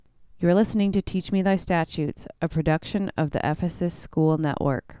You're listening to Teach Me Thy Statutes, a production of the Ephesus School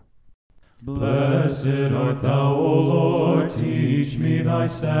Network. Blessed art thou, O Lord, teach me thy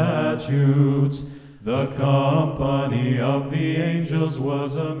statutes. The company of the angels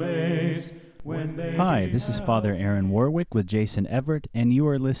was amazed when they... Hi, this is Father Aaron Warwick with Jason Everett, and you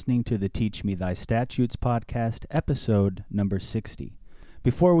are listening to the Teach Me Thy Statutes podcast, episode number 60.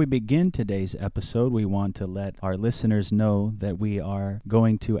 Before we begin today's episode, we want to let our listeners know that we are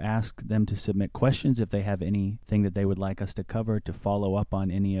going to ask them to submit questions if they have anything that they would like us to cover to follow up on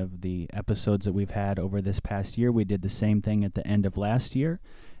any of the episodes that we've had over this past year. We did the same thing at the end of last year,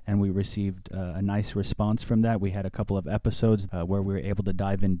 and we received a nice response from that. We had a couple of episodes where we were able to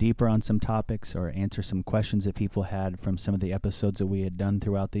dive in deeper on some topics or answer some questions that people had from some of the episodes that we had done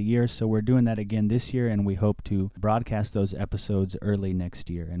throughout the year. So we're doing that again this year, and we hope to broadcast those episodes early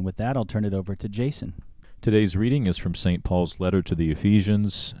next year. And with that, I'll turn it over to Jason. Today's reading is from St. Paul's letter to the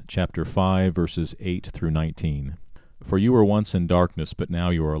Ephesians, chapter 5, verses 8 through 19. For you were once in darkness, but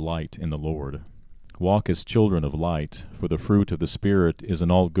now you are light in the Lord. Walk as children of light, for the fruit of the Spirit is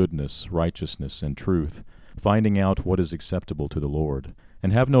in all goodness, righteousness, and truth, finding out what is acceptable to the Lord.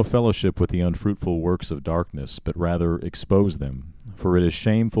 And have no fellowship with the unfruitful works of darkness, but rather expose them. For it is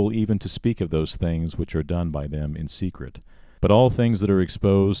shameful even to speak of those things which are done by them in secret. But all things that are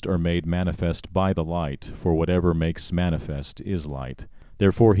exposed are made manifest by the light, for whatever makes manifest is light.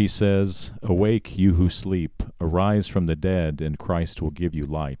 Therefore he says, Awake, you who sleep, arise from the dead, and Christ will give you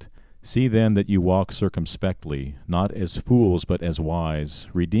light. See then that you walk circumspectly, not as fools but as wise,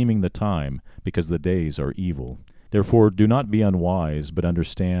 redeeming the time, because the days are evil. Therefore do not be unwise, but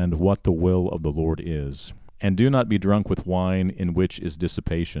understand what the will of the Lord is. And do not be drunk with wine, in which is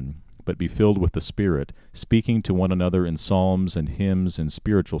dissipation, but be filled with the Spirit, speaking to one another in psalms and hymns and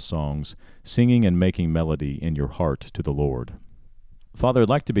spiritual songs, singing and making melody in your heart to the Lord. Father, I'd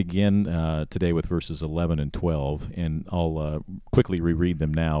like to begin today with verses 11 and 12, and I'll quickly reread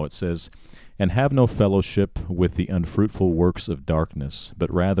them now. It says, And have no fellowship with the unfruitful works of darkness,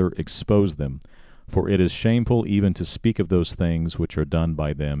 but rather expose them, for it is shameful even to speak of those things which are done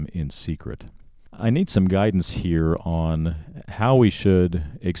by them in secret. I need some guidance here on how we should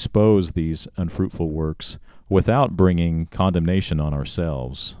expose these unfruitful works without bringing condemnation on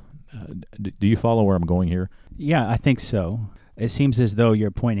ourselves. Do you follow where I'm going here? Yeah, I think so. It seems as though you're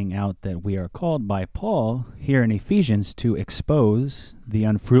pointing out that we are called by Paul here in Ephesians to expose the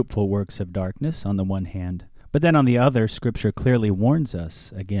unfruitful works of darkness on the one hand, but then on the other, Scripture clearly warns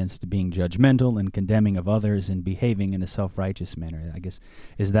us against being judgmental and condemning of others and behaving in a self-righteous manner. I guess,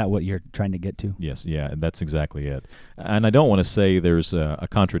 is that what you're trying to get to? Yes, yeah, that's exactly it. And I don't want to say there's a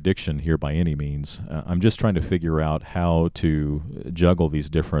contradiction here by any means. I'm just trying to figure out how to juggle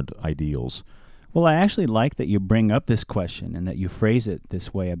these different ideals. Well, I actually like that you bring up this question and that you phrase it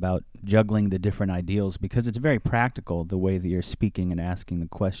this way about juggling the different ideals, because it's very practical the way that you're speaking and asking the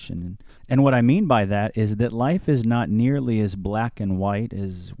question. And what I mean by that is that life is not nearly as black and white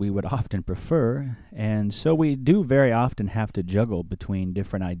as we would often prefer, and so we do very often have to juggle between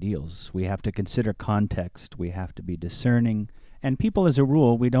different ideals. We have to consider context, we have to be discerning, and people as a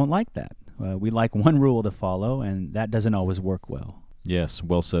rule, we don't like that. We like one rule to follow, and that doesn't always work well. Yes,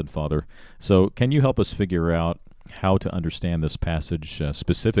 well said, Father. So can you help us figure out how to understand this passage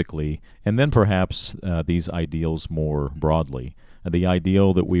specifically, and then perhaps these ideals more broadly? The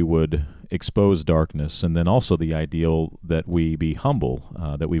ideal that we would expose darkness, and then also the ideal that we be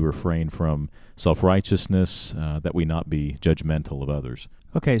humble, that we refrain from self-righteousness, that we not be judgmental of others.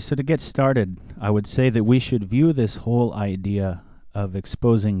 Okay, so to get started, I would say that we should view this whole idea of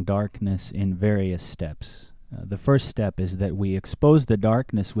exposing darkness in various steps. The first step is that we expose the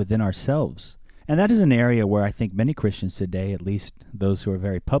darkness within ourselves. And that is an area where I think many Christians today, at least those who are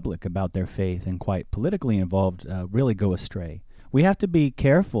very public about their faith and quite politically involved, really go astray. We have to be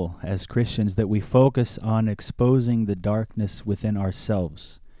careful as Christians that we focus on exposing the darkness within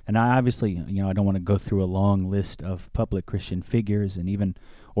ourselves. And I obviously, I don't want to go through a long list of public Christian figures and even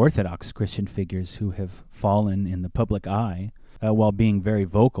Orthodox Christian figures who have fallen in the public eye while being very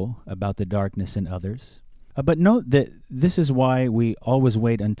vocal about the darkness in others. But note that this is why we always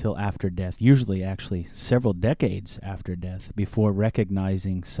wait until after death, usually actually several decades after death, before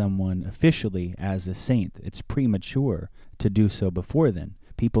recognizing someone officially as a saint. It's premature to do so before then.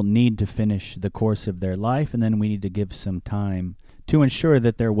 People need to finish the course of their life, and then we need to give some time to ensure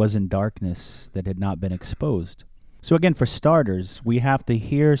that there wasn't darkness that had not been exposed. So again, for starters, we have to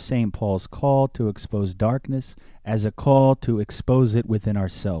hear St. Paul's call to expose darkness as a call to expose it within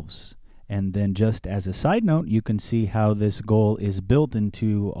ourselves. And then just as a side note, you can see how this goal is built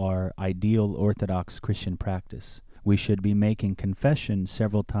into our ideal Orthodox Christian practice. we should be making confession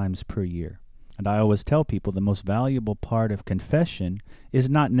several times per year. And I always tell people the most valuable part of confession is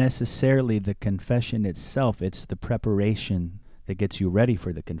not necessarily the confession itself, it's the preparation that gets you ready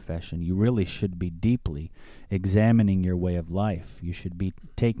for the confession. You really should be deeply examining your way of life. You should be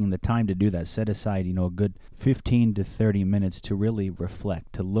taking the time to do that. Set aside, a good 15 to 30 minutes to really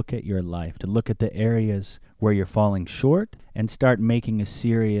reflect, to look at your life, to look at the areas where you're falling short and start making a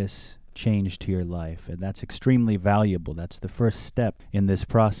serious change to your life. And that's extremely valuable. That's the first step in this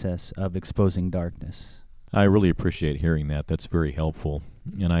process of exposing darkness. I really appreciate hearing that. That's very helpful.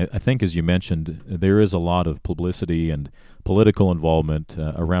 And I think, as you mentioned, there is a lot of publicity and political involvement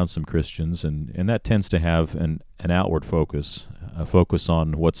around some Christians, and that tends to have an outward focus, a focus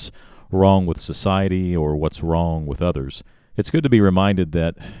on what's wrong with society or what's wrong with others. It's good to be reminded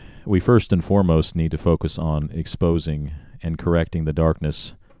that we first and foremost need to focus on exposing and correcting the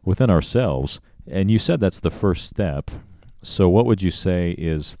darkness within ourselves. And you said that's the first step. So what would you say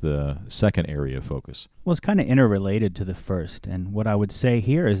is the second area of focus? Well, it's kind of interrelated to the first, and what I would say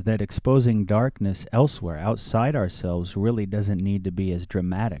here is that exposing darkness elsewhere, outside ourselves, really doesn't need to be as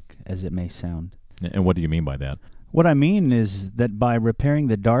dramatic as it may sound. And what do you mean by that? What I mean is that by repairing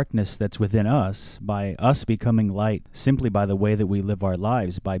the darkness that's within us, by us becoming light simply by the way that we live our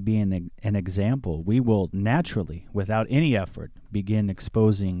lives, by being an example, we will naturally, without any effort, begin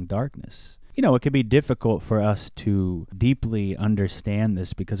exposing darkness. It can be difficult for us to deeply understand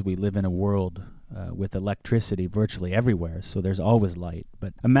this because we live in a world with electricity virtually everywhere, so there's always light.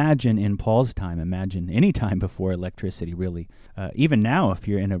 But imagine in Paul's time, imagine any time before electricity, really. Even now, if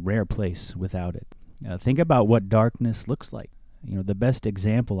you're in a rare place without it. Think about what darkness looks like. The best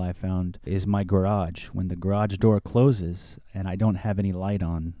example I found is my garage. When the garage door closes and I don't have any light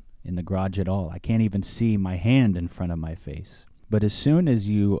on in the garage at all, I can't even see my hand in front of my face. But as soon as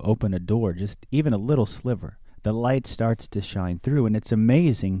you open a door, just even a little sliver, the light starts to shine through, and it's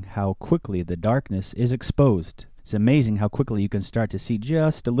amazing how quickly the darkness is exposed. It's amazing how quickly you can start to see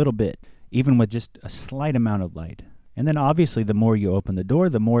just a little bit, even with just a slight amount of light. And then obviously the more you open the door,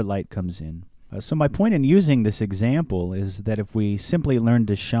 the more light comes in. So my point in using this example is that if we simply learn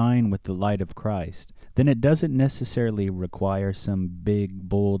to shine with the light of Christ, then it doesn't necessarily require some big,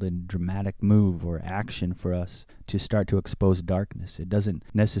 bold, and dramatic move or action for us to start to expose darkness. It doesn't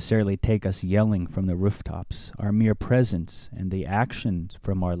necessarily take us yelling from the rooftops. Our mere presence and the actions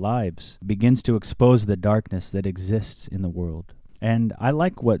from our lives begins to expose the darkness that exists in the world. And I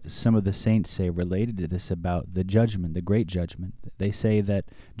like what some of the saints say related to this about the judgment, the great judgment. They say that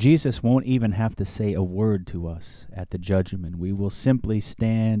Jesus won't even have to say a word to us at the judgment. We will simply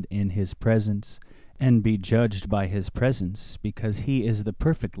stand in his presence and be judged by his presence, because he is the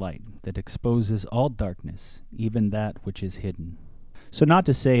perfect light that exposes all darkness, even that which is hidden. So not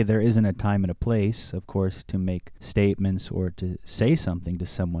to say there isn't a time and a place, of course, to make statements or to say something to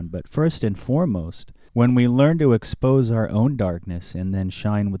someone, but first and foremost, when we learn to expose our own darkness and then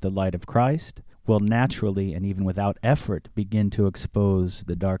shine with the light of Christ, we'll naturally and even without effort begin to expose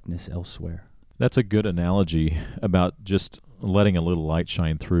the darkness elsewhere. That's a good analogy about just letting a little light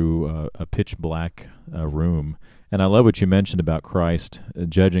shine through a pitch black room. And I love what you mentioned about Christ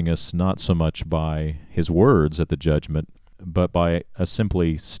judging us not so much by his words at the judgment, but by us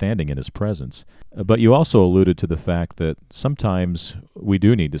simply standing in his presence. But you also alluded to the fact that sometimes we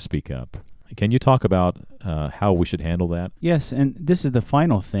do need to speak up. Can you talk about how we should handle that? Yes, and this is the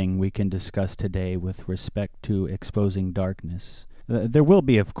final thing we can discuss today with respect to exposing darkness. There will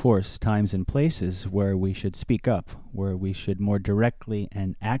be, of course, times and places where we should speak up, where we should more directly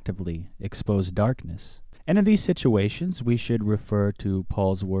and actively expose darkness. And in these situations, we should refer to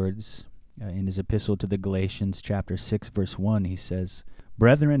Paul's words in his epistle to the Galatians, chapter 6, verse 1. He says,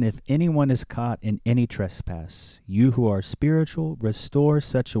 "Brethren, if anyone is caught in any trespass, you who are spiritual, restore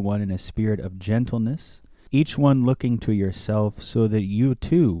such a one in a spirit of gentleness, each one looking to yourself, so that you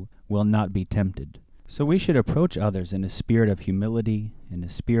too will not be tempted." So we should approach others in a spirit of humility, in a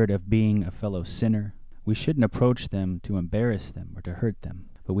spirit of being a fellow sinner. We shouldn't approach them to embarrass them or to hurt them,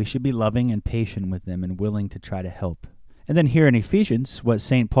 but we should be loving and patient with them and willing to try to help. And then here in Ephesians, what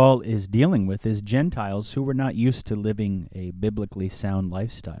St. Paul is dealing with is Gentiles who were not used to living a biblically sound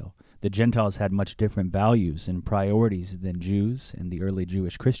lifestyle. The Gentiles had much different values and priorities than Jews and the early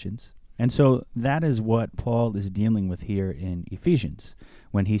Jewish Christians. And so that is what Paul is dealing with here in Ephesians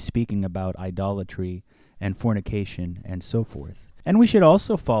when he's speaking about idolatry and fornication and so forth. And we should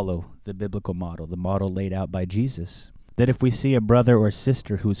also follow the biblical model, the model laid out by Jesus, that if we see a brother or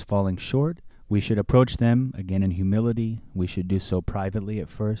sister who's falling short, we should approach them, again in humility. We should do so privately at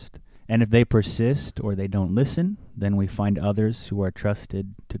first. And if they persist or they don't listen, then we find others who are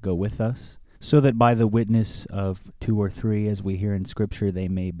trusted to go with us. so that by the witness of 2 or 3, as we hear in Scripture, they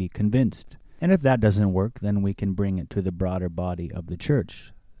may be convinced. And if that doesn't work, then we can bring it to the broader body of the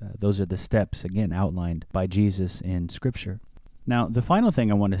church. Those are the steps, again, outlined by Jesus in Scripture. Now, the final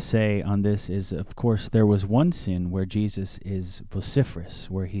thing I want to say on this is, of course, there was one sin where Jesus is vociferous,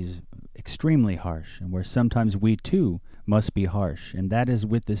 where he's extremely harsh, and where sometimes we too must be harsh, and that is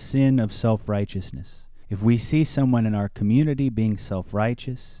with the sin of self-righteousness. If we see someone in our community being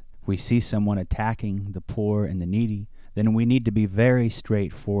self-righteous, if we see someone attacking the poor and the needy, then we need to be very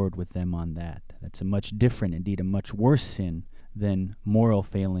straightforward with them on that. That's a much different, indeed a much worse sin than moral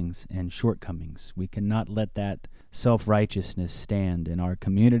failings and shortcomings. We cannot let that self-righteousness stand in our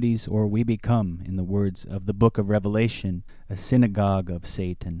communities, or we become, in the words of the book of Revelation, a synagogue of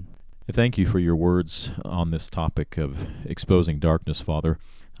Satan. Thank you for your words on this topic of exposing darkness, Father.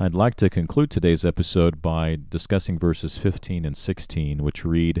 I'd like to conclude today's episode by discussing verses 15 and 16, which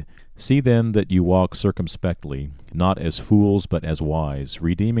read, "See then that you walk circumspectly, not as fools but as wise,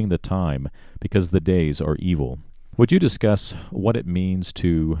 redeeming the time, because the days are evil." Would you discuss what it means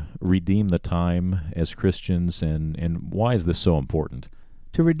to redeem the time as Christians, and why is this so important?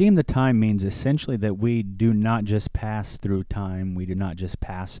 To redeem the time means essentially that we do not just pass through time, we do not just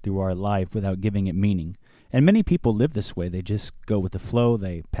pass through our life without giving it meaning. And many people live this way. They just go with the flow,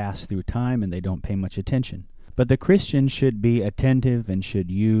 they pass through time, and they don't pay much attention. But the Christian should be attentive and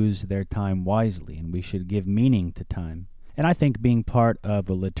should use their time wisely, and we should give meaning to time. And I think being part of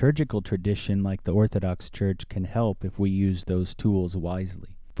a liturgical tradition like the Orthodox Church can help if we use those tools wisely.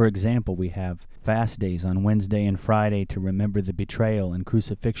 For example, we have fast days on Wednesday and Friday to remember the betrayal and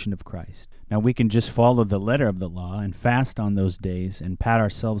crucifixion of Christ. Now, we can just follow the letter of the law and fast on those days and pat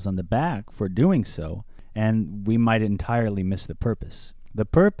ourselves on the back for doing so, and we might entirely miss the purpose. The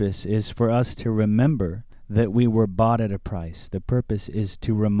purpose is for us to remember that we were bought at a price. The purpose is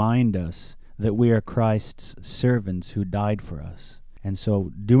to remind us that we are Christ's servants who died for us. And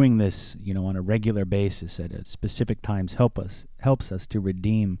so doing this, on a regular basis at specific times helps us to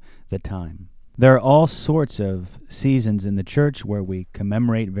redeem the time. There are all sorts of seasons in the church where we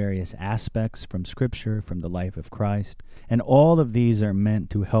commemorate various aspects from Scripture, from the life of Christ, and all of these are meant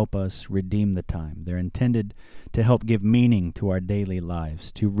to help us redeem the time. They're intended to help give meaning to our daily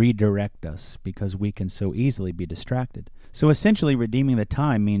lives, to redirect us, because we can so easily be distracted. So essentially, redeeming the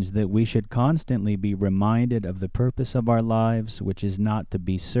time means that we should constantly be reminded of the purpose of our lives, which is not to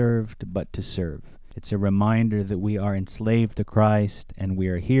be served, but to serve. It's a reminder that we are enslaved to Christ, and we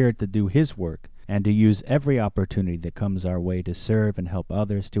are here to do His work, and to use every opportunity that comes our way to serve and help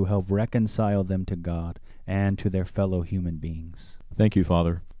others, to help reconcile them to God and to their fellow human beings. Thank you,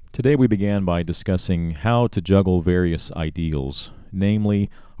 Father. Today we began by discussing how to juggle various ideals, namely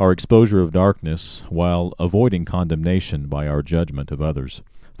our exposure of darkness while avoiding condemnation by our judgment of others.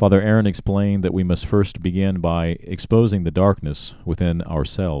 Father Aaron explained that we must first begin by exposing the darkness within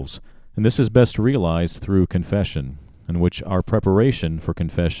ourselves, and this is best realized through confession, in which our preparation for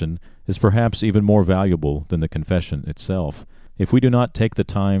confession is perhaps even more valuable than the confession itself. If we do not take the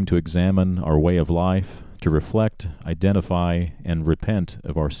time to examine our way of life, to reflect, identify, and repent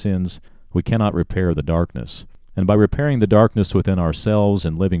of our sins, we cannot repair the darkness. And by repairing the darkness within ourselves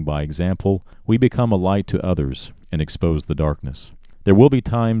and living by example, we become a light to others and expose the darkness. There will be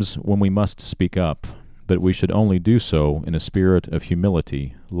times when we must speak up, but we should only do so in a spirit of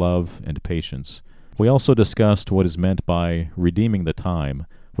humility, love, and patience. We also discussed what is meant by redeeming the time,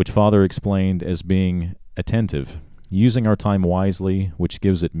 which Father explained as being attentive, using our time wisely, which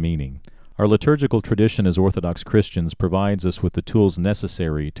gives it meaning. Our liturgical tradition as Orthodox Christians provides us with the tools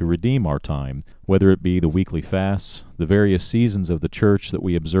necessary to redeem our time, whether it be the weekly fasts, the various seasons of the Church that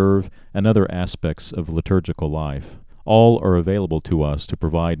we observe, and other aspects of liturgical life. All are available to us to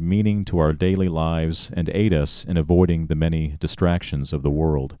provide meaning to our daily lives and aid us in avoiding the many distractions of the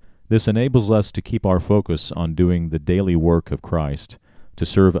world. This enables us to keep our focus on doing the daily work of Christ, to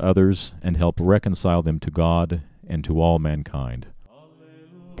serve others and help reconcile them to God and to all mankind.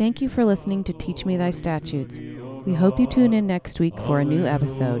 Thank you for listening to Teach Me Thy Statutes. We hope you tune in next week for a new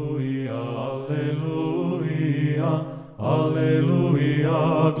episode. Alleluia,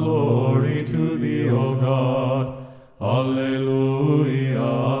 alleluia, glory to Thee, O God. Alleluia,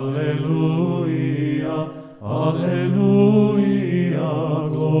 alleluia, alleluia,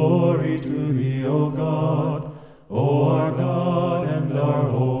 glory to Thee, O God.